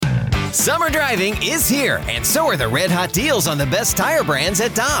Summer driving is here, and so are the red-hot deals on the best tire brands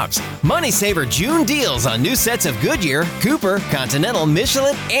at Dobbs. Money Saver June deals on new sets of Goodyear, Cooper, Continental,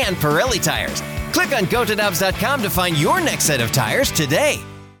 Michelin, and Pirelli tires. Click on GoToDobbs.com to find your next set of tires today.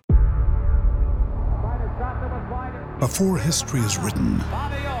 Before history is written,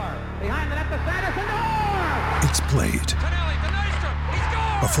 it's played.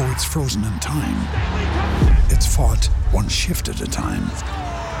 Before it's frozen in time, it's fought one shift at a time.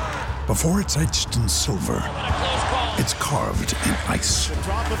 Before it's etched in silver, it's carved in ice.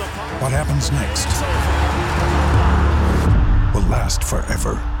 What happens next will last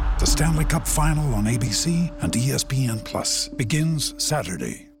forever. The Stanley Cup Final on ABC and ESPN Plus begins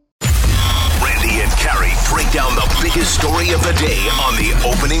Saturday. Randy and Carrie break down the biggest story of the day on the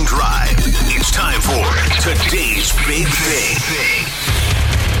opening drive. It's time for today's Big Thing.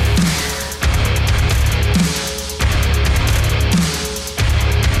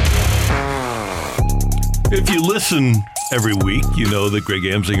 If you listen every week, you know that Greg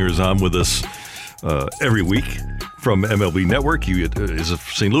Amsinger is on with us every week from MLB Network. He is of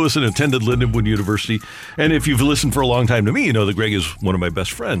St. Louis and attended Lindenwood University. And if you've listened for a long time to me, you know that Greg is one of my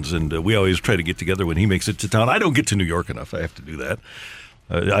best friends, and we always try to get together when he makes it to town. I don't get to New York enough. I have to do that.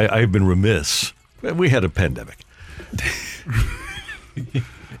 I've been remiss. We had a pandemic.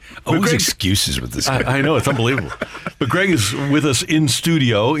 Always excuses with this guy. I know, it's unbelievable. But Greg is with us in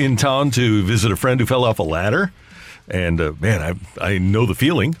studio in town to visit a friend who fell off a ladder. And, man, I know the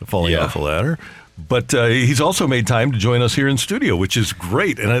feeling of falling off a ladder. But he's also made time to join us here in studio, which is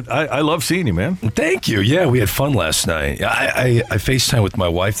great. And I love seeing you, man. Thank you. Yeah, we had fun last night. I FaceTime with my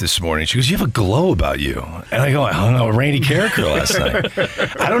wife this morning. She goes, "You have a glow about you." And I go, "I hung out with Randy Carricker last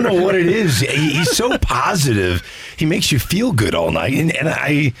night." I don't know what it is. He's so positive. He makes you feel good all night. And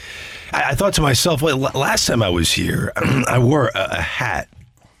I thought to myself, well, last time I was here, I wore a hat.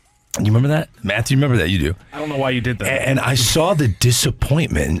 You remember that? Matthew, you remember that? You do. I don't know why you did that. And I saw the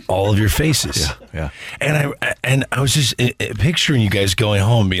disappointment in all of your faces. Yeah. And I was just picturing you guys going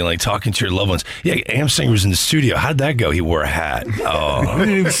home, being like talking to your loved ones. Yeah, Amsinger was in the studio. How'd that go? He wore a hat. Oh, I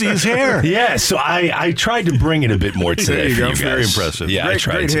didn't even see his hair. Yeah, so I tried to bring it a bit more today. There you for go. you guys. Very impressive. Yeah, I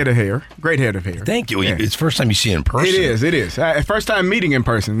tried. Great head of hair. Great head of hair. Thank you. Yeah. It's the first time you see it in person. It is. First time meeting in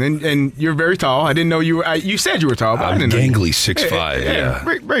person, and you're very tall. I didn't know you were. You said you were tall, but I I'm didn't know. gangly 6'5". Yeah.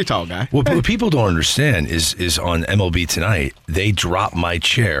 Very, very tall guy. What people don't understand is on MLB Tonight, they drop my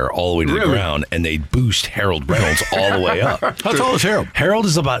chair all the way to the ground, and they boost Harold Reynolds all the way up. How tall is Harold? Harold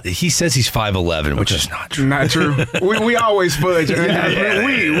is he says he's 5'11", which is not true. Not true. We always fudge.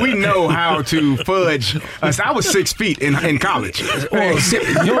 We know how to fudge. I was 6 feet in college. Well,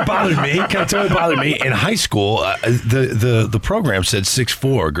 you know what bothered me? Can I tell you what bothered me? In high school, the program said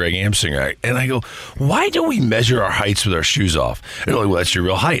 6'4", Greg Amsinger. And I go, why don't we measure our heights with our shoes off? And they're like, well, that's your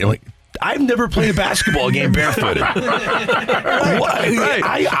real height. And I'm like, I've never played a basketball game barefooted. I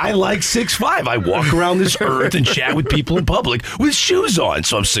like 6'5". I walk around this earth and chat with people in public with shoes on,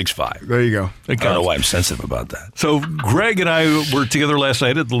 so I'm 6'5". There you go. I don't know why I'm sensitive about that. So Greg and I were together last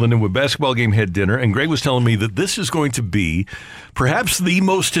night at the Lindenwood basketball game, had dinner, and Greg was telling me that this is going to be perhaps the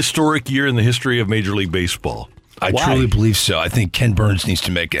most historic year in the history of Major League Baseball. I truly believe so. I think Ken Burns needs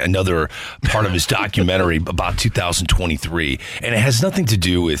to make another part of his documentary about 2023. And it has nothing to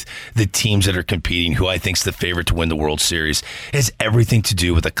do with the teams that are competing, who I think is the favorite to win the World Series. It has everything to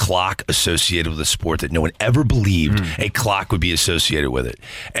do with a clock associated with a sport that no one ever believed a clock would be associated with it.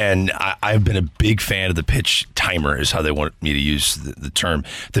 And I've been a big fan of the pitch timer, is how they want me to use the term.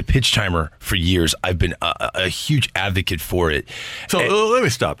 The pitch timer for years. I've been a huge advocate for it. So let me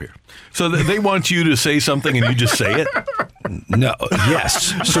stop here. So they want you to say something and you just say it? No.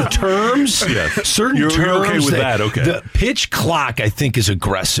 Yes. So terms, certain terms. You're okay with that, okay. The pitch clock, I think, is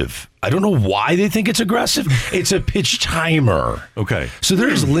aggressive. I don't know why they think it's aggressive. It's a pitch timer. Okay. So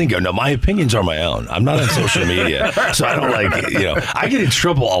there's lingo. Now, my opinions are my own. I'm not on social media, so I don't I get in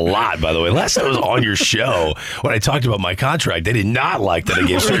trouble a lot, by the way. Last time I was on your show, when I talked about my contract, they did not like that I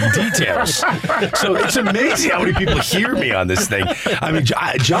gave certain details. So it's amazing how many people hear me on this thing. I mean,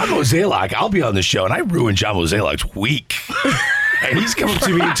 John Mozeliak, I'll be on the show, and I ruined John Mozeliak's week. And he's come up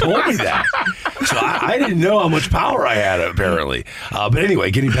to me and told me that. So I didn't know how much power I had, apparently. But anyway,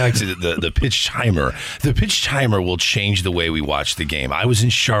 getting back to the pitch timer. The pitch timer will change the way we watch the game. I was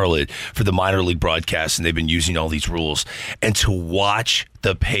in Charlotte for the minor league broadcast, and they've been using all these rules. And to watch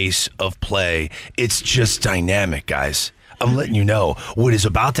the pace of play, it's just dynamic, guys. I'm letting you know what is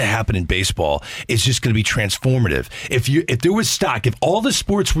about to happen in baseball is just going to be transformative. If there was stock, if all the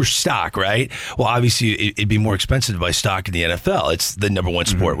sports were stock, right? Well, obviously it'd be more expensive to buy stock in the NFL. It's the number one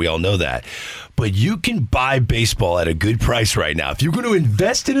sport. We all know that. But you can buy baseball at a good price right now. If you're going to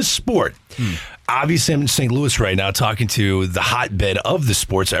invest in a sport, obviously I'm in St. Louis right now talking to the hotbed of the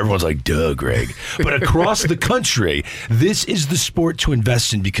sport, so everyone's like, duh, Greg. But across the country, this is the sport to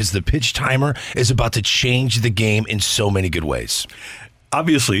invest in because the pitch timer is about to change the game in so many good ways.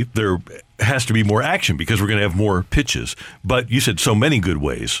 Obviously, there has to be more action because we're going to have more pitches. But you said so many good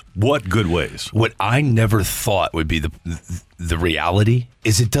ways. What good ways? What I never thought would be the reality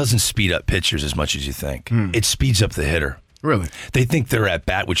is it doesn't speed up pitchers as much as you think. It speeds up the hitter. Really? They think they're at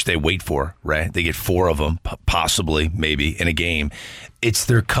bat, which they wait for, right? They get 4 of them, possibly, maybe, in a game. It's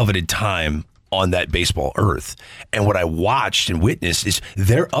their coveted time on that baseball earth. And what I watched and witnessed is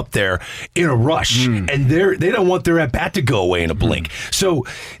they're up there in a rush, and they don't want their at bat to go away in a blink. So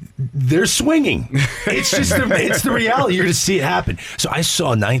they're swinging. It's just it's the reality. You're going to see it happen. So I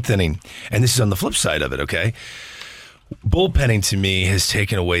saw 9th inning, and this is on the flip side of it, okay? Bullpenning to me has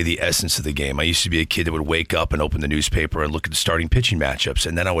taken away the essence of the game. I used to be a kid that would wake up and open the newspaper and look at the starting pitching matchups,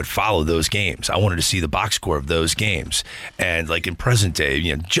 and then I would follow those games. I wanted to see the box score of those games. And like in present day,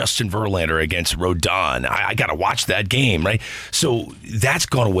 Justin Verlander against Rodon, I got to watch that game, right? So that's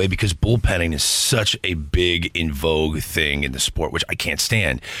gone away because bullpenning is such a big in vogue thing in the sport, which I can't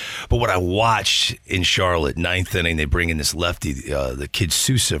stand. But what I watched in Charlotte, 9th inning, they bring in this lefty, the kid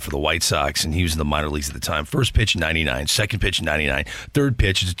Sousa for the White Sox, and he was in the minor leagues at the time. First pitch, 99. Second pitch, 99. Third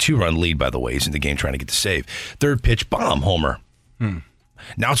pitch is a 2-run lead, by the way. He's in the game trying to get the save. Third pitch, bomb, homer.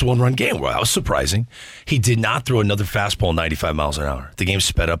 Now it's a 1-run game. Well, that was surprising. He did not throw another fastball 95 miles an hour. The game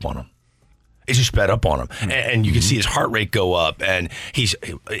sped up on him. It just sped up on him. And you can see his heart rate go up, and his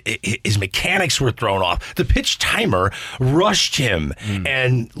mechanics were thrown off. The pitch timer rushed him.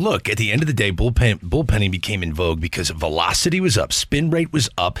 And look, at the end of the day, bullpenning became in vogue because velocity was up, spin rate was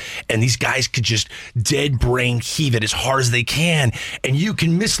up, and these guys could just dead brain heave it as hard as they can. And you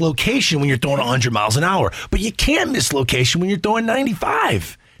can miss location when you're throwing 100 miles an hour, but you can't miss location when you're throwing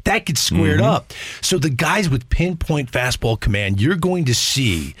 95. That gets squared up. So the guys with pinpoint fastball command, you're going to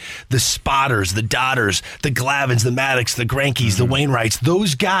see the spotters, the dotters, the Glavins, the Maddocks, the Greinke's, the Wainwrights.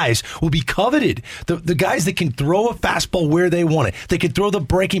 Those guys will be coveted. The guys that can throw a fastball where they want it. They can throw the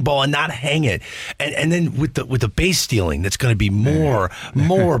breaking ball and not hang it. And then with the base stealing, that's going to be more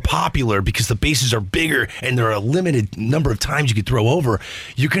popular because the bases are bigger and there are a limited number of times you can throw over.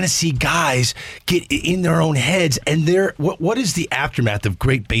 You're going to see guys get in their own heads. And what is the aftermath of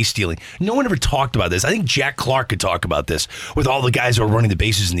great base stealing? No one ever talked about this. I think Jack Clark could talk about this with all the guys who were running the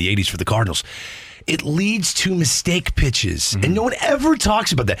bases in the 80s for the Cardinals. It leads to mistake pitches, and no one ever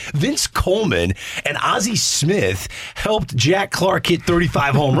talks about that. Vince Coleman and Ozzie Smith helped Jack Clark hit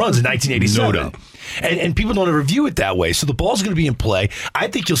 35 home runs in 1987. No doubt. And people don't ever view it that way. So the ball's going to be in play. I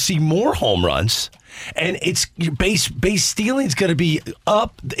think you'll see more home runs. And it's base stealing is going to be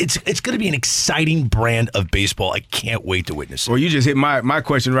up. It's going to be an exciting brand of baseball. I can't wait to witness it. Well, you just hit my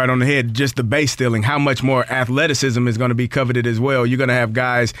question right on the head. Just the base stealing. How much more athleticism is going to be coveted as well? You're going to have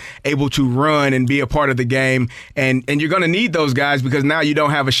guys able to run and be a part of the game, and you're going to need those guys because now you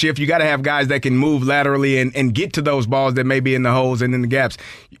don't have a shift. You got to have guys that can move laterally and get to those balls that may be in the holes and in the gaps.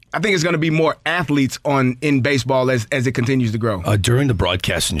 I think it's going to be more athletes in baseball as it continues to grow. During the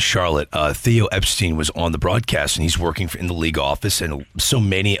broadcast in Charlotte, Theo Epstein was on the broadcast, and he's working in the league office, and so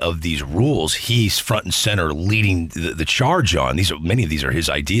many of these rules, he's front and center leading the charge on. Many of these are his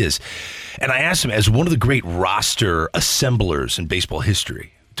ideas. And I asked him, as one of the great roster assemblers in baseball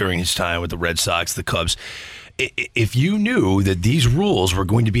history during his time with the Red Sox, the Cubs, if you knew that these rules were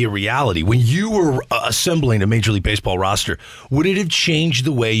going to be a reality when you were assembling a Major League Baseball roster, would it have changed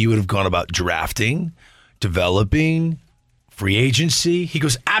the way you would have gone about drafting, developing, free agency? He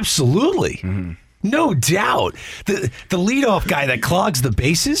goes, absolutely. No doubt. The leadoff guy that clogs the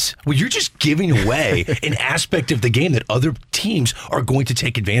bases, well, you're just giving away an aspect of the game that other teams are going to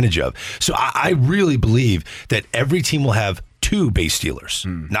take advantage of. So I really believe that every team will have 2 base stealers,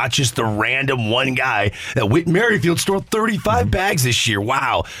 not just the random one guy. That Whit Merrifield stole 35 bags this year.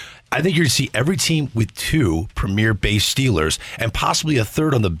 Wow. I think you're going to see every team with 2 premier base stealers and possibly a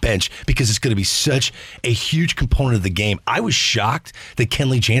third on the bench because it's going to be such a huge component of the game. I was shocked that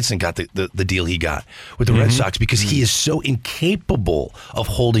Kenley Jansen got the deal he got with the Red Sox because he is so incapable of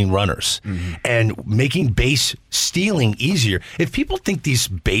holding runners and making base stealing easier. If people think these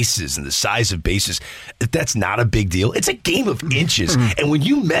bases and the size of bases, that's not a big deal. It's a game of inches. And when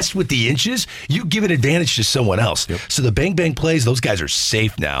you mess with the inches, you give an advantage to someone else. So the bang-bang plays, those guys are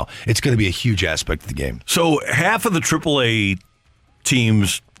safe now. it's going to be a huge aspect of the game. So half of the AAA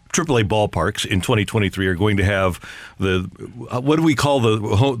teams, AAA ballparks in 2023 are going to have what do we call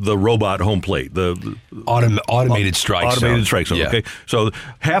the robot home plate? The automated strike zone. Automated strike zone. Yeah. Okay, so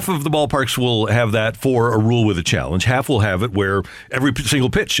half of the ballparks will have that for a rule with a challenge. Half will have it where every single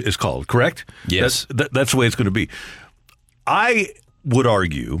pitch is called. Correct? Yes. That's the way it's going to be. I would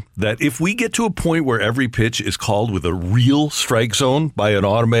argue that if we get to a point where every pitch is called with a real strike zone by an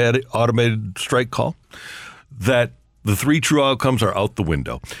automated strike call, that the three true outcomes are out the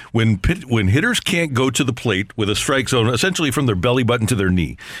window. When hitters can't go to the plate with a strike zone essentially from their belly button to their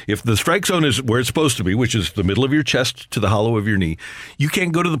knee, if the strike zone is where it's supposed to be, which is the middle of your chest to the hollow of your knee, you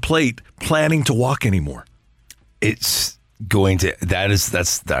can't go to the plate planning to walk anymore. It's going to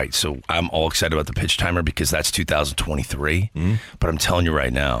that's right. So I'm all excited about the pitch timer because that's 2023. But I'm telling you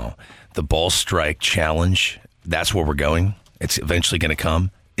right now, the ball strike challenge, that's where we're going. It's eventually going to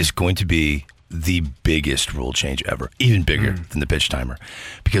come, is going to be the biggest rule change ever, even bigger than the pitch timer.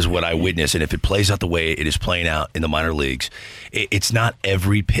 Because what I witness, and if it plays out the way it is playing out in the minor leagues, it's not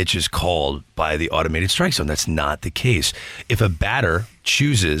every pitch is called by the automated strike zone. That's not the case. If a batter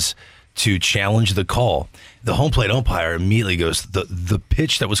chooses to challenge the call, the home plate umpire immediately goes, the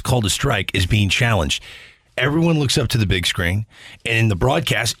pitch that was called a strike is being challenged. Everyone looks up to the big screen, and in the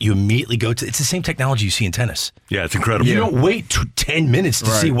broadcast, you immediately go to, it's the same technology you see in tennis. Yeah, it's incredible. You don't wait 10 minutes to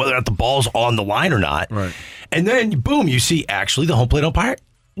see whether or not the ball's on the line or not. Right. And then, boom, you see actually the home plate umpire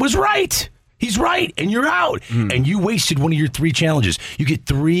was right. He's right, and you're out. And you wasted one of your 3 challenges. You get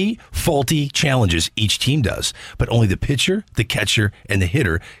 3 faulty challenges each team does, but only the pitcher, the catcher, and the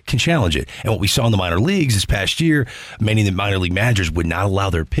hitter can challenge it. And what we saw in the minor leagues this past year, many of the minor league managers would not allow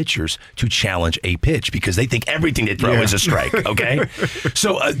their pitchers to challenge a pitch because they think everything they throw is a strike, okay?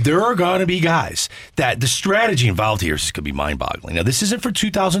 So there are going to be guys that the strategy involved here is going to be mind-boggling. Now, this isn't for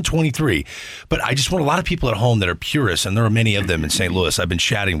 2023, but I just want a lot of people at home that are purists, and there are many of them in St. Louis. I've been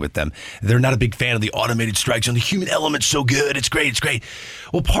chatting with them. They're not a big fan of the automated strike zone. The human element's so good. It's great. It's great.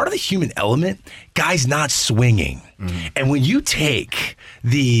 Well, part of the human element, guys not swinging. And when you take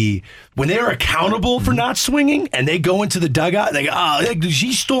when they're accountable for not swinging and they go into the dugout and they go,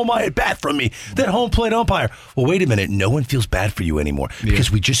 he stole my at bat from me, that home plate umpire. Well, wait a minute. No one feels bad for you anymore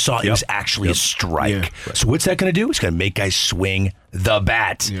because we just saw it was actually a strike. Yeah. Right. So what's that going to do? It's going to make guys swing the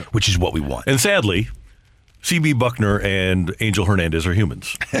bat, which is what we want. And sadly, C.B. Buckner and Angel Hernandez are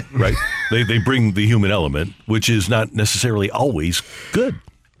humans, right? They bring the human element, which is not necessarily always good.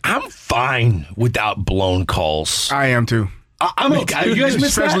 I'm fine without blown calls. I am too. I'm okay. You guys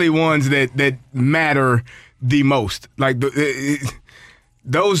miss especially that? Ones that matter the most. Like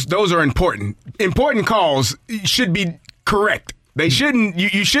those are important. Important calls should be correct. They shouldn't.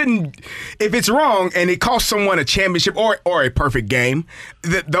 You shouldn't. If it's wrong and it costs someone a championship or a perfect game,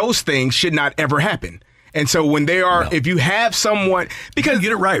 those things should not ever happen. And so when they are, if you have someone, because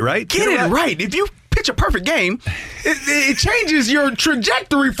get it right? Get it right. If you pitch a perfect game, it changes your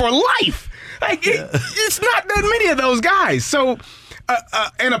trajectory for life. Like it's not that many of those guys. So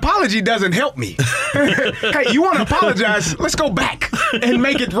an apology doesn't help me. Hey, you want to apologize? Let's go back and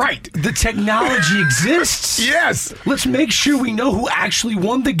make it right. The technology exists. Yes. Let's make sure we know who actually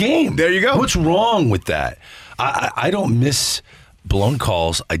won the game. There you go. What's wrong with that? I don't miss blown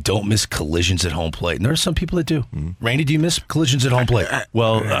calls. I don't miss collisions at home plate. And there are some people that do. Randy, do you miss collisions at home plate?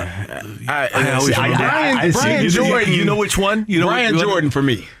 Well, Brian Jordan. You know which one? Brian Jordan for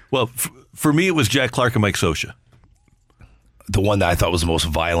me. Well, for me, it was Jack Clark and Mike Scioscia. The one that I thought was the most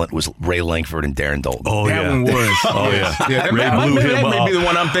violent was Ray Langford and Darren Dalton. Oh, that one was. That may be the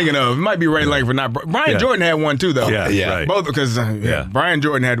one I'm thinking of. It might be Ray Langford. Not Brian Jordan had one too, though. Yeah. Right. Both because Brian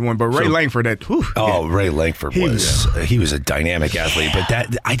Jordan had one, but Ray Langford had. Ray Langford he was a dynamic athlete. But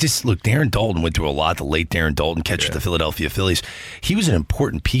Darren Dalton went through a lot. The late Darren Dalton, catcher of the Philadelphia Phillies, he was an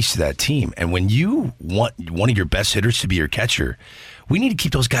important piece to that team. And when you want one of your best hitters to be your catcher, we need to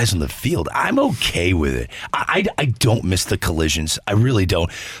keep those guys on the field. I'm okay with it. I don't miss the collisions. I really don't.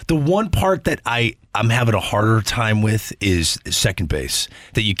 The one part that I'm having a harder time with is second base,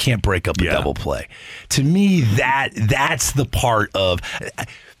 that you can't break up a double play. To me, that's the part of...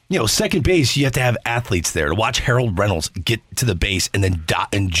 second base, you have to have athletes there to watch Harold Reynolds get to the base and then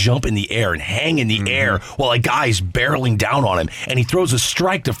jump in the air and hang in the air while a guy's barreling down on him and he throws a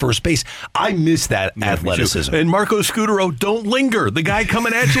strike to first base. I miss that athleticism. And Marco Scutaro, don't linger. The guy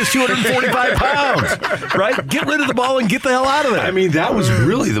coming at you is 245 pounds, right? Get rid of the ball and get the hell out of there. I mean, that was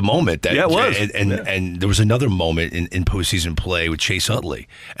really the moment. It was. And there was another moment in postseason play with Chase Utley.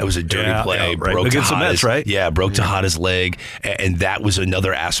 It was a dirty play. Broke against the Mets, right? Yeah, broke Tejada's leg. And that was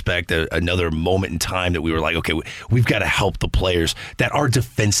another aspect aspect, another moment in time that we were like, okay, we've got to help the players that are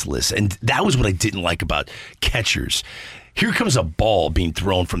defenseless. And that was what I didn't like about catchers. Here comes a ball being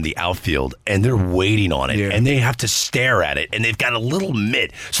thrown from the outfield, and they're waiting on it, and they have to stare at it, and they've got a little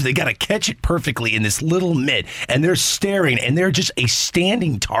mitt, so they got to catch it perfectly in this little mitt, and they're staring, and they're just a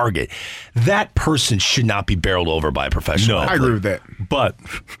standing target. That person should not be barreled over by a professional athlete. I agree with that. But,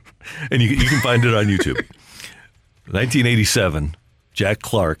 and you can find it on YouTube, 1987, Jack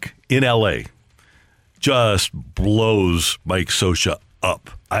Clark in L.A. just blows Mike Scioscia up.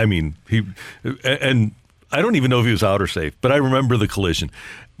 I mean, and I don't even know if he was out or safe, but I remember the collision.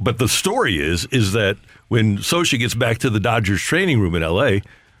 But the story is that when Scioscia gets back to the Dodgers training room in L.A.,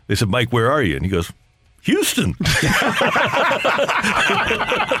 they said, Mike, where are you? And he goes, Houston. But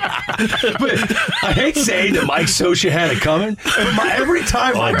I hate saying that Mike Scioscia had it coming. Every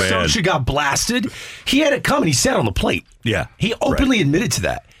time Mike Scioscia got blasted, he had it coming. He sat on the plate. Yeah. He openly admitted to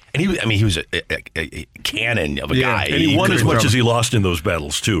that. And he was a cannon of a guy. And he won as much as he lost in those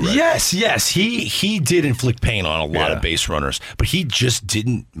battles, too, right? Yes. He did inflict pain on a lot of base runners, but he just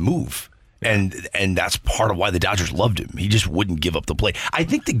didn't move. And that's part of why the Dodgers loved him. He just wouldn't give up the play. I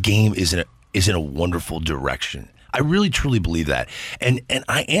think the game is in a wonderful direction. I really, truly believe that. And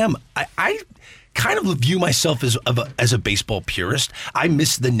I kind of view myself as a baseball purist. I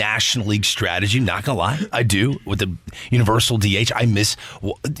miss the National League strategy, not gonna lie. I do, with the universal DH. I miss,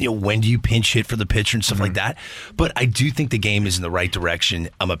 when do you pinch hit for the pitcher and stuff like that. But I do think the game is in the right direction.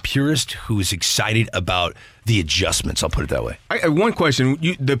 I'm a purist who is excited about the adjustments. I'll put it that way. One question.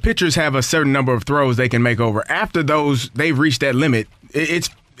 The pitchers have a certain number of throws they can make over. After those, they've reached that limit.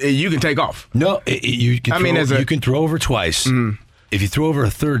 You can take off. No, you can throw over twice. Mm-hmm. If you throw over a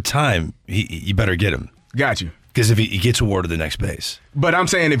third time, you better get him. Got you. Because if he gets awarded the next base. But I'm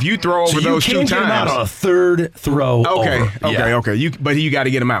saying if you throw over those 2 times, you can't get him out on a third throw. Okay. But you got to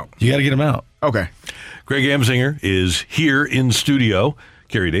get him out. You got to get him out. Okay. Greg Amsinger is here in studio.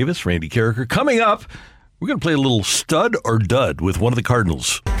 Kerry Davis, Randy Carricker. Coming up, we're going to play a little stud or dud with one of the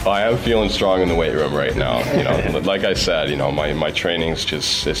Cardinals. I am feeling strong in the weight room right now. Like I said, my training's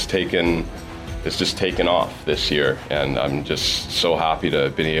just taken off this year, and I'm just so happy to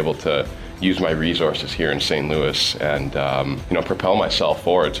have been able to use my resources here in St. Louis and propel myself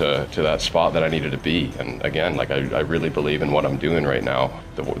forward to that spot that I needed to be. And again, I really believe in what I'm doing right now.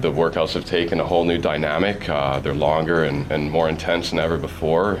 The workouts have taken a whole new dynamic. They're longer and more intense than ever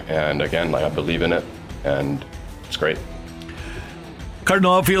before. And again, I believe in it, and it's great.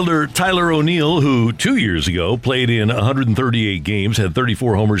 Cardinal outfielder Tyler O'Neill, who 2 years ago played in 138 games, had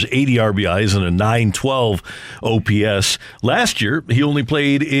 34 homers, 80 RBIs, and a .912 OPS. Last year, he only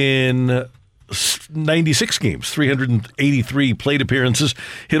played in 96 games, 383 plate appearances,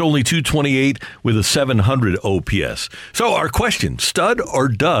 hit only .228 with a 700 OPS. So our question, stud or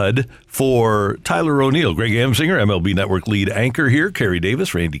dud for Tyler O'Neill? Greg Amsinger, MLB Network lead anchor here, Kerry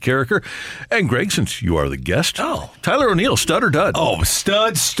Davis, Randy Carricker. And Greg, since you are the guest, Tyler O'Neill, stud or dud? Oh,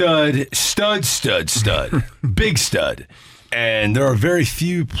 stud. Big stud. And there are very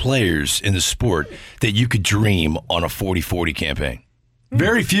few players in the sport that you could dream on a 40-40 campaign.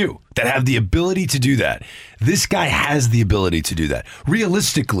 Very few that have the ability to do that. This guy has the ability to do that,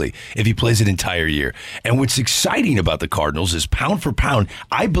 realistically, if he plays an entire year. And what's exciting about the Cardinals is, pound for pound,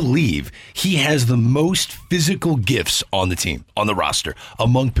 I believe he has the most physical gifts on the team, on the roster,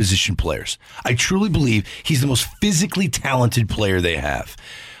 among position players. I truly believe he's the most physically talented player they have.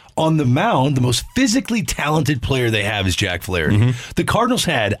 On the mound, the most physically talented player they have is Jack Flaherty. Mm-hmm. The Cardinals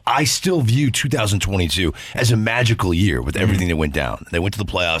I still view 2022 as a magical year with everything that went down. They went to the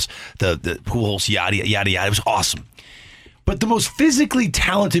playoffs, the Pujols, yada, yada, yada. It was awesome. But the most physically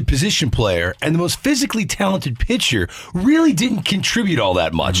talented position player and the most physically talented pitcher really didn't contribute all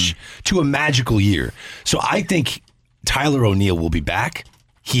that much to a magical year. So I think Tyler O'Neill will be back.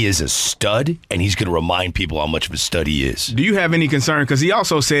 He is a stud, and he's going to remind people how much of a stud he is. Do you have any concern? Because he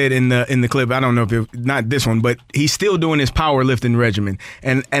also said in the clip, I don't know if not this one, but he's still doing his powerlifting regimen.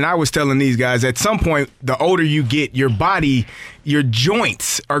 And I was telling these guys, at some point, the older you get, your body, your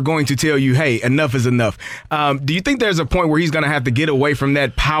joints are going to tell you, hey, enough is enough. Do you think there's a point where he's going to have to get away from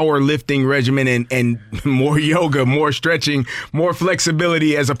that powerlifting regimen and more yoga, more stretching, more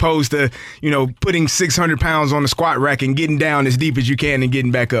flexibility, as opposed to, putting 600 pounds on the squat rack and getting down as deep as you can and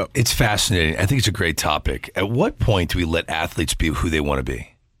getting back up? It's fascinating. I think it's a great topic. At what point do we let athletes be who they want to be?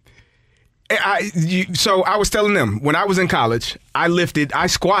 So I was telling them, when I was in college, I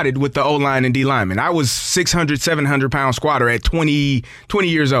squatted with the O-line and D-linemen. I was 600, 700-pound squatter at 20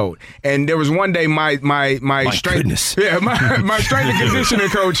 years old. And there was one day my strength, my strength and conditioning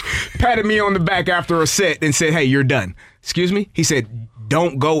coach patted me on the back after a set and said, hey, you're done. Excuse me? He said,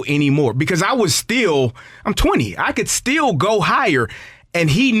 don't go anymore. Because I'm 20. I could still go higher. And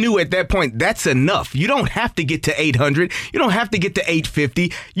he knew at that point, that's enough. You don't have to get to 800. You don't have to get to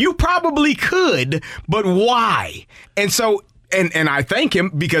 850. You probably could, but why? And so, and I thank him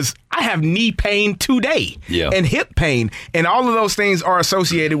because I have knee pain today and hip pain. And all of those things are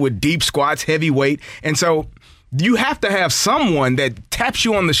associated with deep squats, heavy weight. And so you have to have someone that taps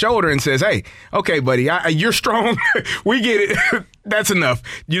you on the shoulder and says, hey, okay, buddy, you're strong. We get it. That's enough.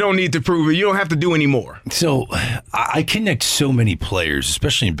 You don't need to prove it. You don't have to do any more. So I connect so many players,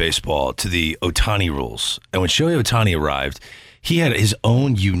 especially in baseball, to the Ohtani rules. And when Shohei Ohtani arrived, he had his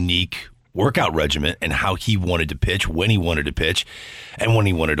own unique workout regimen and how he wanted to pitch, when he wanted to pitch, and when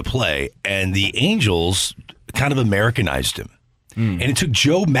he wanted to play. And the Angels kind of Americanized him. And it took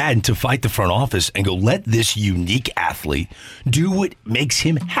Joe Madden to fight the front office and go, let this unique athlete do what makes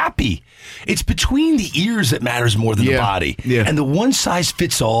him happy. It's between the ears that matters more than the body. Yeah. And the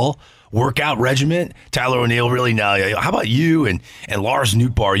one-size-fits-all workout regimen, Tyler O'Neill really now. How about you and Lars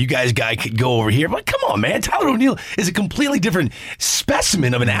Nootbaar? You guys could go over here. But come on, man. Tyler O'Neill is a completely different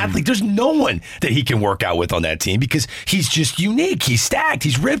specimen of an athlete. There's no one that he can work out with on that team because he's just unique. He's stacked.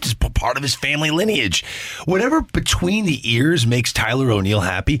 He's ripped. It's part of his family lineage. Whatever between the ears makes Tyler O'Neill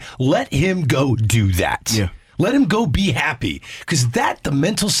happy, let him go do that. Yeah. Let him go be happy because the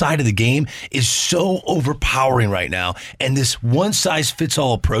mental side of the game is so overpowering right now. And this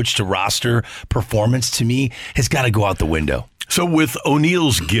one-size-fits-all approach to roster performance, to me, has got to go out the window. So with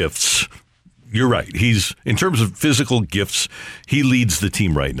O'Neill's gifts, you're right. In terms of physical gifts, he leads the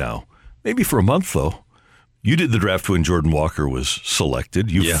team right now. Maybe for a month, though. You did the draft when Jordan Walker was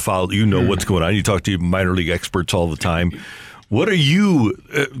selected. You followed. You know what's going on. You talk to minor league experts all the time. What are you,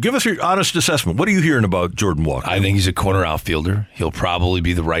 give us your honest assessment. What are you hearing about Jordan Walker? I think he's a corner outfielder. He'll probably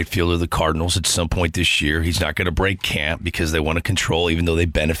be the right fielder of the Cardinals at some point this year. He's not going to break camp because they want to control, even though they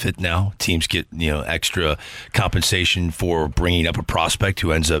benefit now. Teams get, extra compensation for bringing up a prospect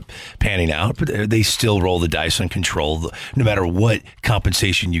who ends up panning out, but they still roll the dice on control. No matter what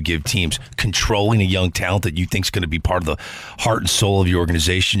compensation you give teams, controlling a young talent that you think is going to be part of the heart and soul of your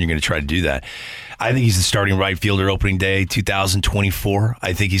organization, you're going to try to do that. I think he's the starting right fielder opening day 2024.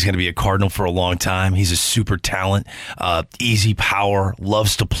 I think he's going to be a Cardinal for a long time. He's a super talent, easy power,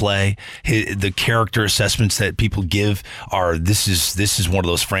 loves to play. The character assessments that people give are this is one of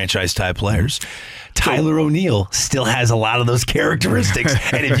those franchise type players. Tyler O'Neill still has a lot of those characteristics,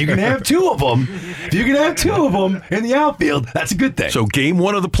 and if you can have two of them in the outfield, that's a good thing. So game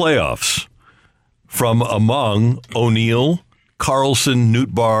one of the playoffs, from among O'Neill, Carlson,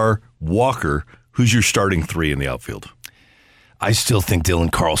 Nootbaar, Walker, who's your starting three in the outfield? I still think Dylan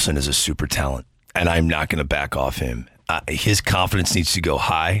Carlson is a super talent, and I'm not going to back off him. His confidence needs to go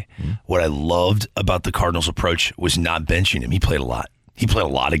high. What I loved about the Cardinals' approach was not benching him. He played a lot. He played a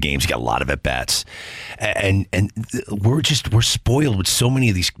lot of games. He got a lot of at-bats. And we're spoiled with so many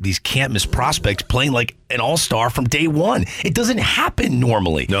of these can't-miss prospects playing like an all-star from day one. It doesn't happen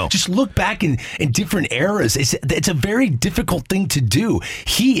normally. No. Just look back in different eras. It's a very difficult thing to do.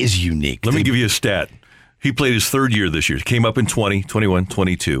 He is unique. Let me give you a stat. He played his third year this year. Came up in 20, 21,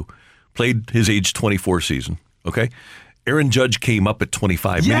 22. Played his age 24 season. Okay? Aaron Judge came up at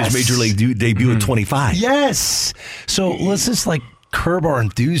 25. Yes. Made his major league debut at 25. Yes. So let's just curb our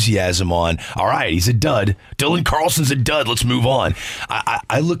enthusiasm on, all right, he's a dud. Dylan Carlson's a dud. Let's move on.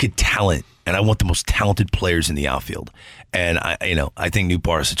 I look at talent, and I want the most talented players in the outfield. And I think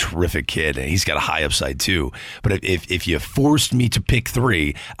Nootbaar is a terrific kid, and he's got a high upside too. But if you forced me to pick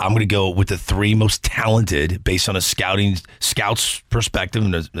three, I'm going to go with the three most talented based on a scout's perspective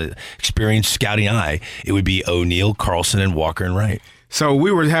and an experienced scouting eye. It would be O'Neill, Carlson, and Walker and Wright. So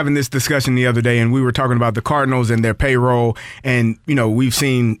we were having this discussion the other day, and we were talking about the Cardinals and their payroll, and we've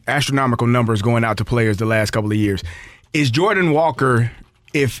seen astronomical numbers going out to players the last couple of years. Is Jordan Walker,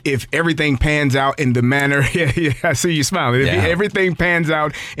 if everything pans out in the manner, I see you smiling. If everything pans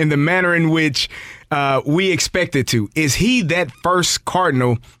out in the manner in which we expect it to, is he that first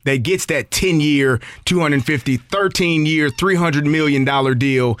Cardinal that gets that 10-year, $250, 13-year, $300 million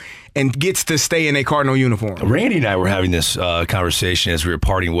deal and gets to stay in a Cardinal uniform? Randy and I were having this conversation as we were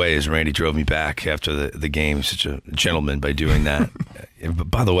parting ways. Randy drove me back after the game. He's such a gentleman by doing that.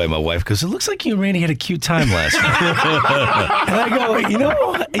 By the way, my wife goes, it looks like you and Randy had a cute time last night. And I go,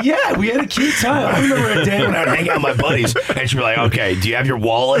 yeah, we had a cute time. I remember a day when I would hang out with my buddies, and she'd be like, okay, do you have your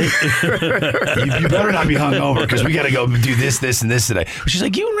wallet? You better not be hungover because we got to go do this, and this today. She's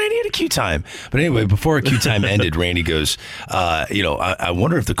like, you and Randy had a cute time. But anyway, before our cute time ended, Randy goes, I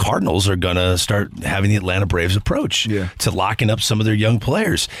wonder if the Cardinals are going to start having the Atlanta Braves approach to locking up some of their young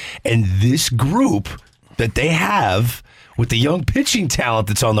players. And this group that they have with the young pitching talent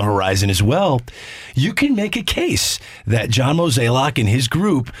that's on the horizon as well, you can make a case that John Mozeliak and his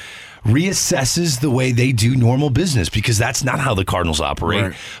group reassesses the way they do normal business, because that's not how the Cardinals operate.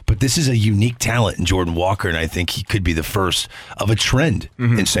 Right. But this is a unique talent in Jordan Walker, and I think he could be the first of a trend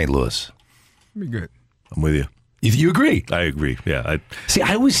in St. Louis. Be good. I'm with you. You agree? I agree. Yeah.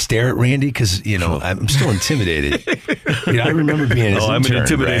 I always stare at Randy because, I'm still intimidated. I remember being his intern, I'm an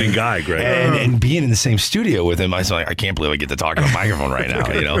intimidating guy, Greg. And being in the same studio with him, I was like, I can't believe I get to talk on a microphone right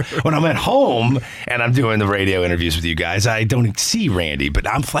now. When I'm at home and I'm doing the radio interviews with you guys, I don't see Randy, but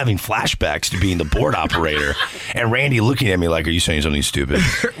I'm having flashbacks to being the board operator and Randy looking at me like, are you saying something stupid?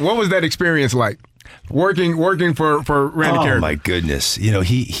 What was that experience like? Working for Randy Carrigan. Oh my goodness! He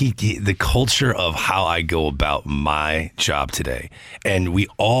the culture of how I go about my job today, and we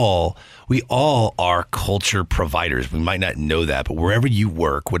all are culture providers. We might not know that, but wherever you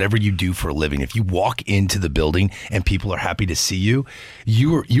work, whatever you do for a living, if you walk into the building and people are happy to see you,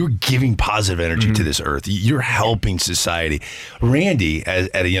 you're giving positive energy to this earth. You're helping society. Randy,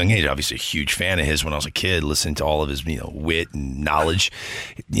 at a young age, obviously a huge fan of his when I was a kid, listening to all of his wit and knowledge.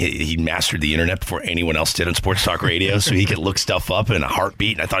 He mastered the internet before anyone else did on sports talk radio, so he could look stuff up in a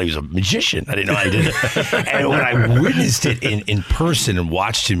heartbeat, and I thought he was a magician. I didn't know how he did it. And when I witnessed it in person and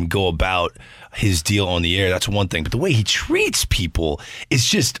watched him go about his deal on the air, that's one thing. But the way he treats people is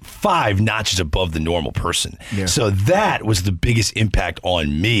just 5 notches above the normal person. Yeah. So that was the biggest impact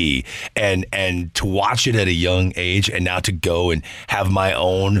on me. And to watch it at a young age, and now to go and have my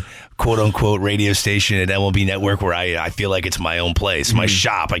own quote-unquote radio station at MLB Network where I feel like it's my own place, my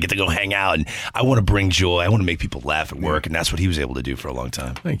shop. I get to go hang out, and I want to bring joy. I want to make people laugh at work, and that's what he was able to do for a long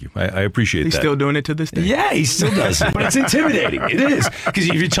time. Thank you. I appreciate that. He's still doing it to this day. Yeah, he still does it, but it's intimidating. It is, because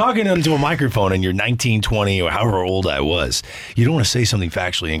if you're talking into a microphone and you're 19, 20, or however old I was, you don't want to say something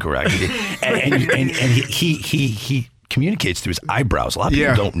factually incorrect. and he communicates through his eyebrows. A lot of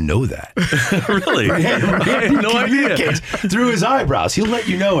people don't know that. Really? I had no idea. Through his eyebrows. He'll let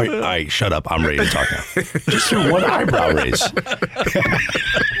you know, all right, shut up, I'm ready to talk now. Just through one eyebrow raise.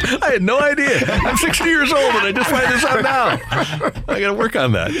 I had no idea. I'm 60 years old and I just find this out now. I got to work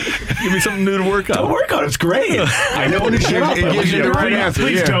on that. Give me something new to work on. Don't work on it. It's great. I know when to shut up. It gives you the right answer.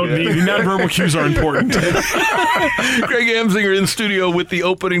 Please don't. The nonverbal cues are important. Greg Amsinger in studio with the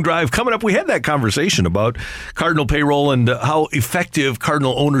opening drive. Coming up, we had that conversation about Cardinal payroll and how effective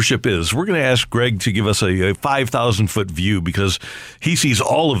Cardinal ownership is. We're going to ask Greg to give us a 5,000-foot view because he sees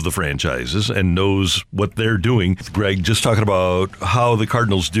all of the franchises and knows what they're doing. Greg, just talking about how the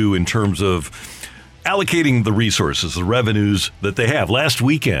Cardinals do in terms of allocating the resources, the revenues that they have. Last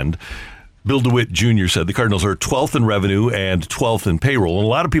weekend, Bill DeWitt Jr. said the Cardinals are 12th in revenue and 12th in payroll. And a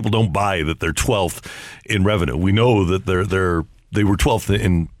lot of people don't buy that they're 12th in revenue. We know that they were 12th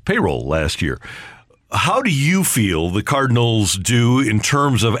in payroll last year. How do you feel the Cardinals do in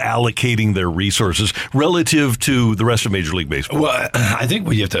terms of allocating their resources relative to the rest of Major League Baseball? Well, I think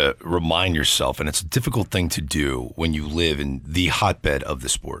what you have to remind yourself, and it's a difficult thing to do when you live in the hotbed of the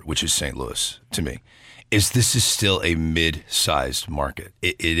sport, which is St. Louis, to me, is this is still a mid-sized market.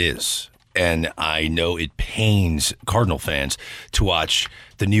 It is. And I know it pains Cardinal fans to watch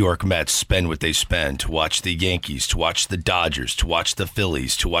the New York Mets spend what they spend, to watch the Yankees, to watch the Dodgers, to watch the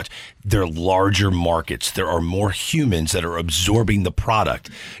Phillies, to watch their larger markets. There are more humans that are absorbing the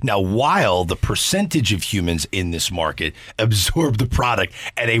product. Now, while the percentage of humans in this market absorb the product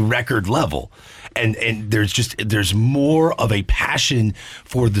at a record level, and there's more of a passion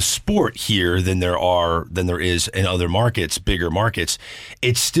for the sport here than there is in other markets, bigger markets.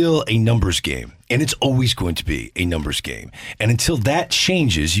 It's still a numbers game, and it's always going to be a numbers game. And until that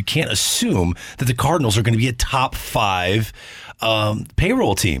changes, you can't assume that the Cardinals are going to be a top 5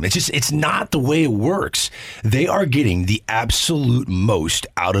 payroll team. It's not the way it works. They are getting the absolute most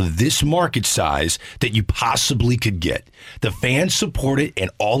out of this market size that you possibly could get. The fans support it, and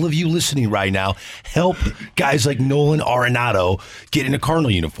all of you listening right now help guys like Nolan Arenado get in a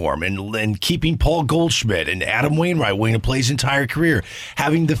Cardinal uniform, and keeping Paul Goldschmidt and Adam Wainwright willing to play his entire career.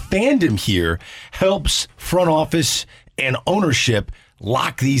 Having the fandom here helps front office and ownership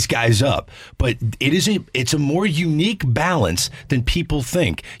lock these guys up. But it's a more unique balance than people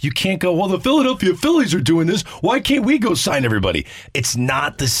think. You can't go, well, the Philadelphia Phillies are doing this. Why can't we go sign everybody? It's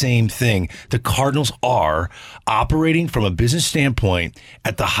not the same thing. The Cardinals are operating from a business standpoint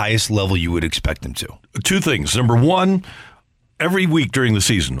at the highest level you would expect them to. 2 things. Number 1, every week during the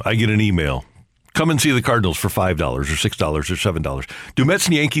season, I get an email. Come and see the Cardinals for $5 or $6 or $7. Do Mets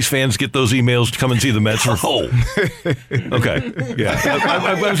and Yankees fans get those emails to come and see the Mets for? Oh, okay, yeah.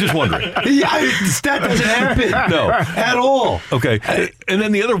 I was just wondering. Yeah, that doesn't happen. No, at all. Okay, and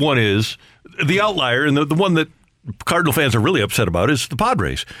then the other one is the outlier and the one that Cardinal fans are really upset about is the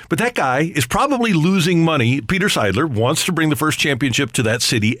Padres. But that guy is probably losing money. Peter Seidler wants to bring the first championship to that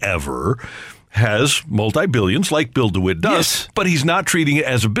city ever. Has multi-billions like Bill DeWitt does, Yes. but he's not treating it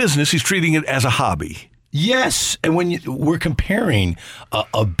as a business. He's treating it as a hobby. Yes, and when we're comparing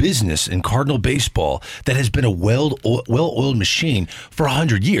a business in Cardinal baseball that has been a well-oiled machine for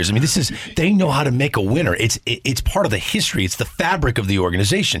 100 years. I mean, they know how to make a winner. It's part of the history. It's the fabric of the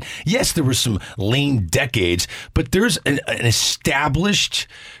organization. Yes, there were some lame decades, but there's an established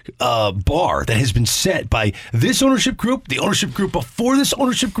bar that has been set by this ownership group, the ownership group before this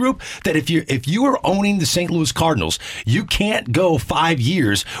ownership group, that if you are owning the St. Louis Cardinals, you can't go 5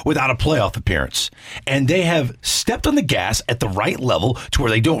 years without a playoff appearance. And they have stepped on the gas at the right level to where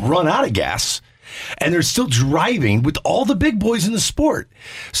they don't run out of gas. And they're still driving with all the big boys in the sport.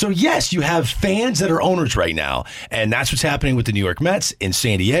 So, yes, you have fans that are owners right now. And that's what's happening with the New York Mets in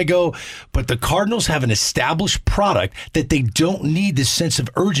San Diego. But the Cardinals have an established product that they don't need this sense of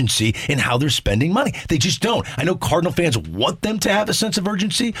urgency in how they're spending money. They just don't. I know Cardinal fans want them to have a sense of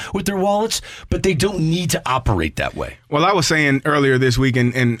urgency with their wallets, but they don't need to operate that way. Well, I was saying earlier this week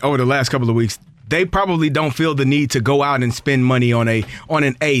and over the last couple of weeks, they probably don't feel the need to go out and spend money on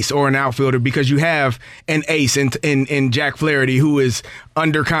an ace or an outfielder because you have an ace in Jack Flaherty who is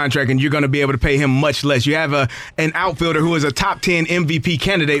under contract and you're going to be able to pay him much less. You have an outfielder who is a top 10 MVP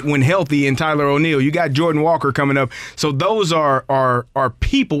candidate when healthy in Tyler O'Neill. You got Jordan Walker coming up. So those are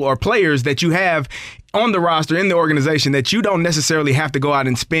people or players that you have on the roster in the organization that you don't necessarily have to go out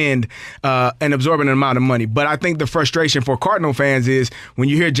and spend an absorbent amount of money. But I think the frustration for Cardinal fans is when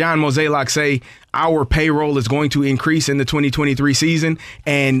you hear John Mozeliak say our payroll is going to increase in the 2023 season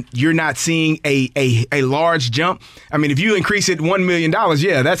and you're not seeing a large jump. I mean, if you increase it $1 million,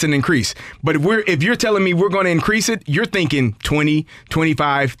 yeah, that's an increase. But if you're telling me we're going to increase it, you're thinking $20, $25,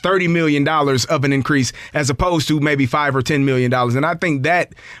 $30 million of an increase as opposed to maybe $5 or $10 million. And I think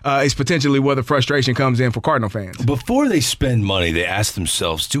that is potentially where the frustration comes in for Cardinal fans. Before they spend money, they ask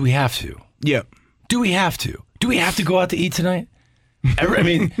themselves, do we have to? Yeah. Do we have to? Do we have to go out to eat tonight? I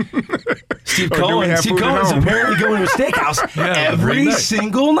mean, Steve Cohen's apparently going to a steakhouse every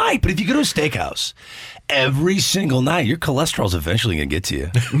single night. But if you go to a steakhouse every single night, your cholesterol's eventually going to get to you.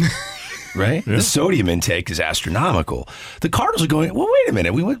 Right? Yeah. The sodium intake is astronomical. The Cardinals are going, well, wait a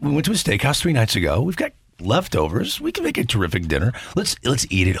minute. We went to a steakhouse 3 nights ago. We've got leftovers. We can make a terrific dinner. Let's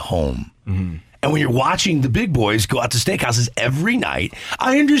eat at home. Mm-hmm. And when you're watching the big boys go out to steakhouses every night,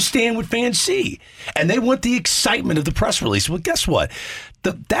 I understand what fans see. And they want the excitement of the press release. Well, guess what?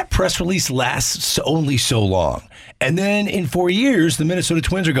 That press release lasts only so long. And then in 4 years, the Minnesota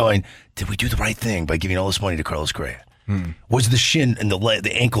Twins are going, did we do the right thing by giving all this money to Carlos Correa? Was the shin and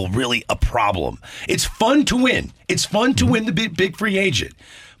the ankle really a problem? It's fun to win. It's fun to win the big free agent.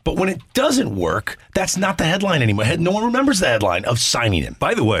 But when it doesn't work, that's not the headline anymore. No one remembers the headline of signing him.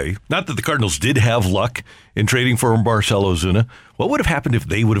 By the way, not that the Cardinals did have luck in trading for Marcell Ozuna. What would have happened if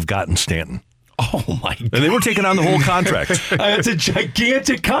they would have gotten Stanton? Oh, my God. And they were taking on the whole contract. It's a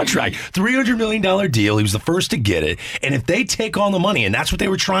gigantic contract. $300 million deal. He was the first to get it. And if they take on the money, and that's what they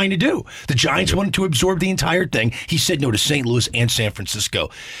were trying to do, the Giants wanted to absorb the entire thing. He said no to St. Louis and San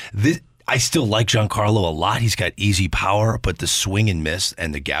Francisco. I still like Giancarlo a lot. He's got easy power, but the swing and miss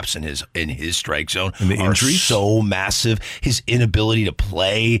and the gaps in his strike zone and the are injuries? So massive. His inability to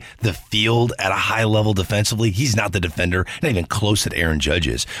play the field at a high level defensively, he's not the defender, not even close that Aaron Judge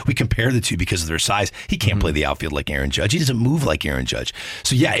is. We compare the two because of their size. He can't play the outfield like Aaron Judge. He doesn't move like Aaron Judge.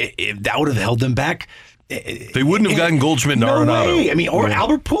 So, yeah, if that would have held them back. They wouldn't have gotten Goldschmidt and Arenado. I mean, or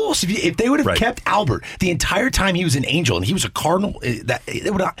Albert Pujols. If they would have kept Albert the entire time he was an Angel and he was a Cardinal,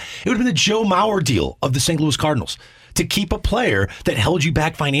 it would have been the Joe Mauer deal of the St. Louis Cardinals to keep a player that held you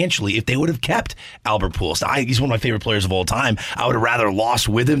back financially. If they would have kept Albert Pujols, now, he's one of my favorite players of all time. I would have rather lost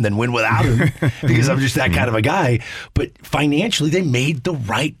with him than win without him because I'm just that kind of a guy. But financially, they made the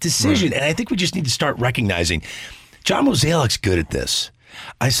right decision, and I think we just need to start recognizing John Mozeliak's good at this.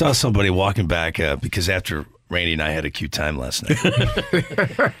 I saw somebody walking back because after Randy and I had a cute time last night,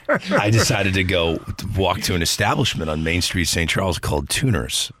 I decided to go walk to an establishment on Main Street, St. Charles called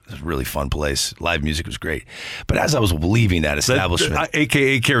Tuners. It was a really fun place. Live music was great. But as I was leaving that establishment,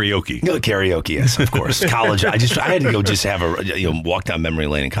 AKA karaoke. No, karaoke, yes, of course. College. I had to go just have walk down memory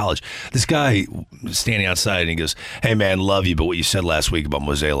lane in college. This guy was standing outside and he goes, "Hey man, love you, but what you said last week about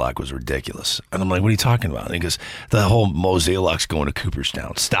Mozeliak was ridiculous." And I'm like, "What are you talking about?" And he goes, "The whole Mozeliak's going to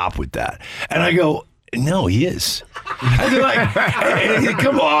Cooperstown. Stop with that." And I go, "No, he is. I'd be like, hey,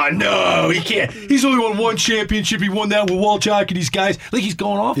 come on, no, he can't. He's only won one championship. He won that with Walchuk and these guys. Like, he's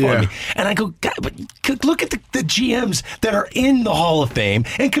going off on me. And I go, God, but look at the GMs that are in the Hall of Fame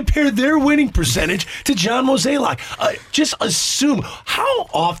and compare their winning percentage to John Mozeliak. Just assume, how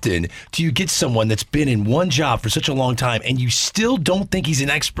often do you get someone that's been in one job for such a long time and you still don't think he's an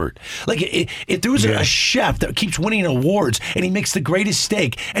expert? Like, if there was a chef that keeps winning awards and he makes the greatest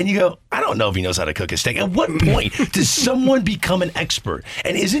steak, and you go, I don't know if he knows how to cook a steak. At what point does someone become an expert?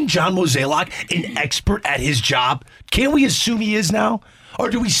 And isn't John Mozeliak an expert at his job? Can't we assume he is now? Or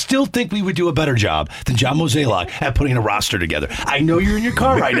do we still think we would do a better job than John Mozeliak at putting a roster together? I know you're in your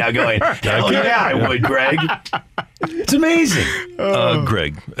car right now going, hell yeah, I would, Greg. It's amazing.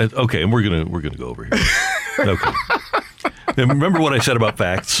 Greg, okay, and we're gonna go over here. Okay. And remember what I said about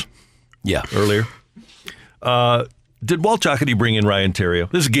facts? Yeah. Earlier? Did Walt Jocketty bring in Ryan Theriot?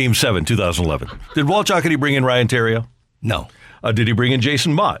 This is Game 7, 2011. Did Walt Jocketty bring in Ryan Theriot? No. Did he bring in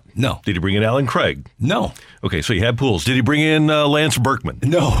Jason Mott? No. Did he bring in Alan Craig? No. Okay, so he had Pools. Did he bring in Lance Berkman?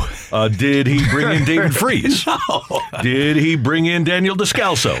 No. Did he bring in David Freese? No. Did he bring in Daniel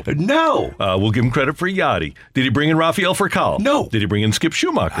Descalso? No. We'll give him credit for Yachty. Did he bring in Rafael Furcal? No. Did he bring in Skip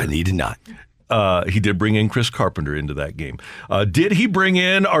Schumacher? I need to not. He did bring in Chris Carpenter into that game. Did he bring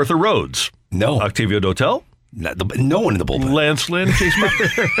in Arthur Rhodes? No. Octavio Dotel? No one in the bullpen. Lance Lynn, Chase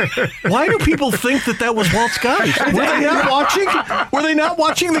Why do people think that was Walt's guys? Were they not watching? Were they not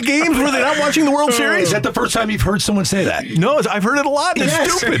watching the games? Were they not watching the World Series? Is that the first time you've heard someone say that? No, I've heard it a lot.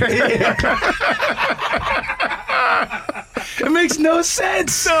 It's stupid. It makes no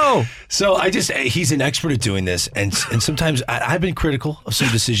sense. No. So he's an expert at doing this, and sometimes I've been critical of some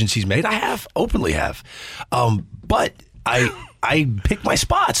decisions he's made. I have, openly have. But I pick my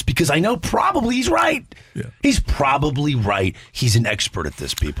spots because I know probably he's right. Yeah. He's probably right. He's an expert at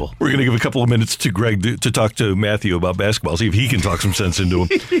this, people. We're going to give a couple of minutes to Greg to talk to Matthew about basketball, see if he can talk some sense into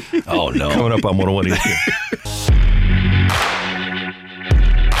him. Oh, no. Coming up on 101 ESPN.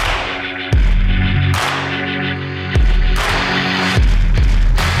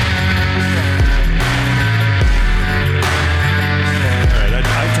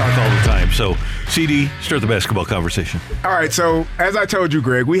 So, CD, start the basketball conversation. All right, so as I told you,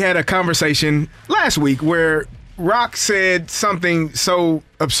 Greg, we had a conversation last week where Rock said something so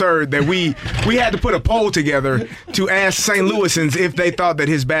absurd that we had to put a poll together to ask St. Louisans if they thought that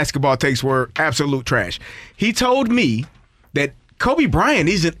his basketball takes were absolute trash. He told me that Kobe Bryant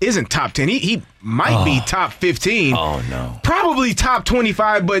isn't top 10. He might be top 15. Oh, no. Probably top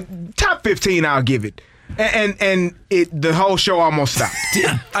 25, but top 15 I'll give it. And the whole show almost stopped.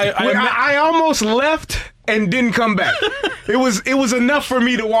 I almost left and didn't come back. It was enough for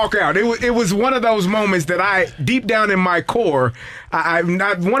me to walk out. It was one of those moments that I, deep down in my core, one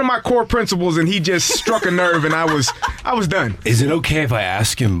of my core principles, and he just struck a nerve, and I was done. Is it okay if I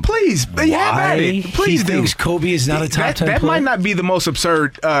ask him? Please, why please he thinks Kobe is not a top 10 That player? might not be the most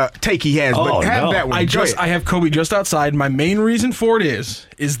absurd take he has, but have that one. I have Kobe just outside. My main reason for it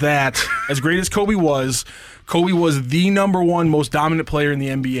is that as great as Kobe was the number one most dominant player in the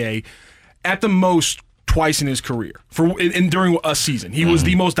NBA at the most twice in his career during a season. He was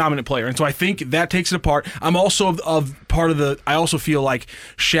the most dominant player, and so I think that takes it apart. I'm also I also feel like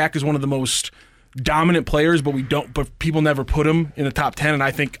Shaq is one of the most dominant players, but people never put him in the top 10, and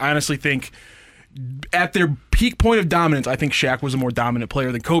I honestly think at their peak point of dominance, I think Shaq was a more dominant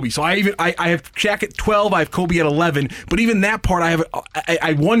player than Kobe. So I have Shaq at 12, I have Kobe at 11, but even that part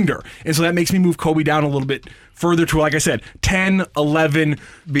I wonder. And so that makes me move Kobe down a little bit further to, like I said, 10, 11,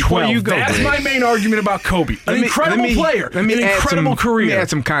 12. You go, that's Greg. my main argument about Kobe. An incredible player, an incredible career. Let me add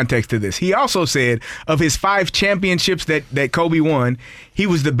some context to this. He also said of his 5 championships that Kobe won, he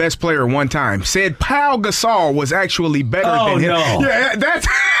was the best player one time. Said Pau Gasol was actually better than him. Oh, no. Yeah, that's...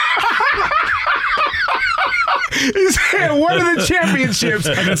 He said one of the championships,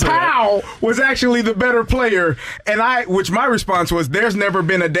 Pau was actually the better player, and which my response was, there's never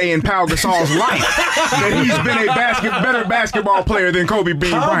been a day in Pau Gasol's life that he's been a better basketball player than Kobe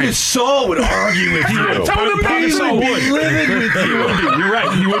Bean Pau Bryant. Gasol would argue with you. Told him he would. Living with you. You're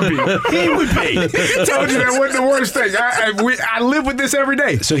right. He would be. He would be. Told you that wasn't the worst thing. I live with this every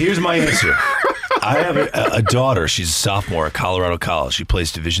day. So here's my answer. I have a daughter. She's a sophomore at Colorado College. She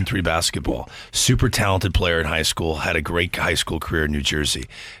plays Division III basketball. Super talented player in high school. Had a great high school career in New Jersey.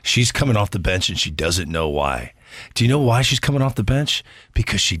 She's coming off the bench, and she doesn't know why. Do you know why she's coming off the bench?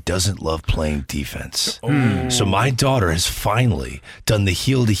 Because she doesn't love playing defense. So my daughter has finally done the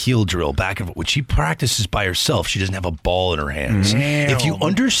heel-to-heel drill back and forth. When she practices by herself, she doesn't have a ball in her hands. If you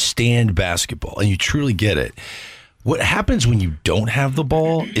understand basketball and you truly get it, What happens when you don't have the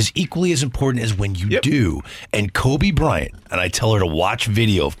ball is equally as important as when you do. And Kobe Bryant, and I tell her to watch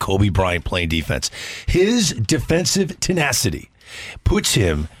video of Kobe Bryant playing defense, his defensive tenacity puts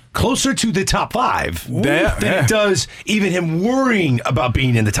him closer to the top 5 than it does even him worrying about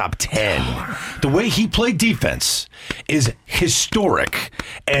being in the top 10. The way he played defense is historic.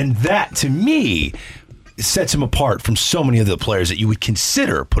 And that, to me, sets him apart from so many of the players that you would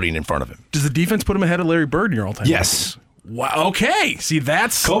consider putting in front of him. Does the defense put him ahead of Larry Bird in your all-time? Yes. Wow. Okay. See,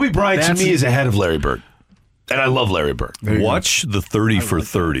 that's Kobe Bryant to me is ahead of Larry Bird. And I love Larry Bird. Watch the 30 for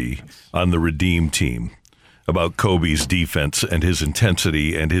 30 on the Redeem team about Kobe's defense and his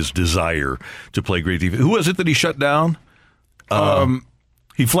intensity and his desire to play great defense. Who was it that he shut down?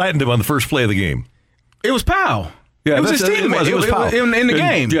 He flattened him on the first play of the game. It was Powell. Yeah, it was his teammate. It was Powell. In the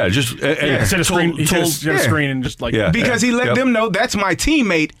game. Yeah, just set a screen. He set a screen and just like because he let them know that's my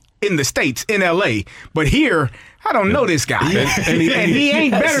teammate in the States, in L.A. But here, I don't know this guy, and he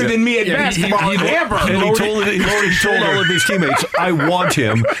ain't better than me at basketball ever. And he told all of his teammates, "I want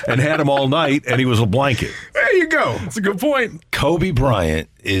him," and had him all night, and he was a blanket. There you go. That's a good point. Kobe Bryant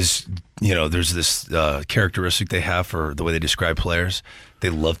is, there's this characteristic they have for the way they describe players. They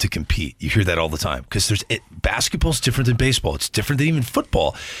love to compete. You hear that all the time because basketball's different than baseball. It's different than even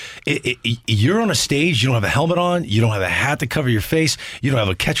football. You're on a stage. You don't have a helmet on. You don't have a hat to cover your face. You don't have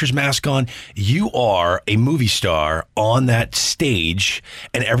a catcher's mask on. You are a movie star on that stage,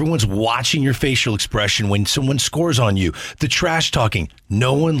 and everyone's watching your facial expression when someone scores on you. The trash talking.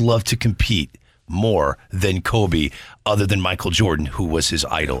 No one loved to compete more than Kobe, other than Michael Jordan, who was his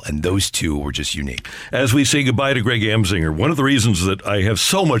idol, and those two were just unique. As we say goodbye to Greg Amsinger, one of the reasons that I have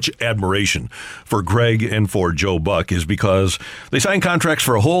so much admiration for Greg and for Joe Buck is because they sign contracts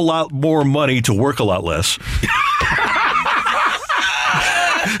for a whole lot more money to work a lot less.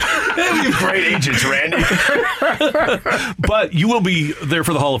 You're great agents, Randy. But you will be there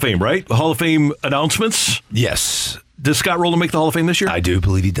for the Hall of Fame, right? The Hall of Fame announcements? Yes. Does Scott Rowland make the Hall of Fame this year? I do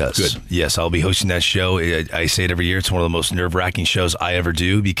believe he does. Good. Yes, I'll be hosting that show. I say it every year. It's one of the most nerve-wracking shows I ever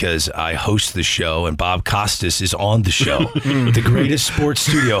do because I host the show, and Bob Costas is on the show. The greatest sports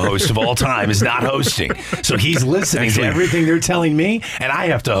studio host of all time is not hosting. So he's listening to everything they're telling me, and I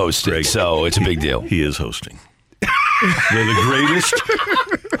have to host it. So it's a big deal. He is hosting. The greatest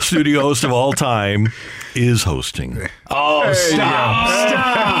studio host of all time is hosting. Oh,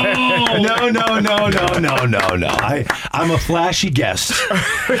 stop. No. I'm a flashy guest,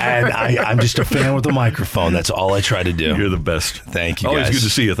 and I'm just a fan with a microphone. That's all I try to do. You're the best. Thank you, Always guys. good to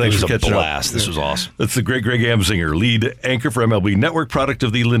see you. Thanks for catching up. It was a blast. This was awesome. That's the great Greg Amsinger, lead anchor for MLB Network, product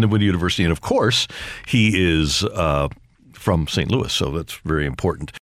of the Lindenwood University. And, of course, he is from St. Louis, so that's very important.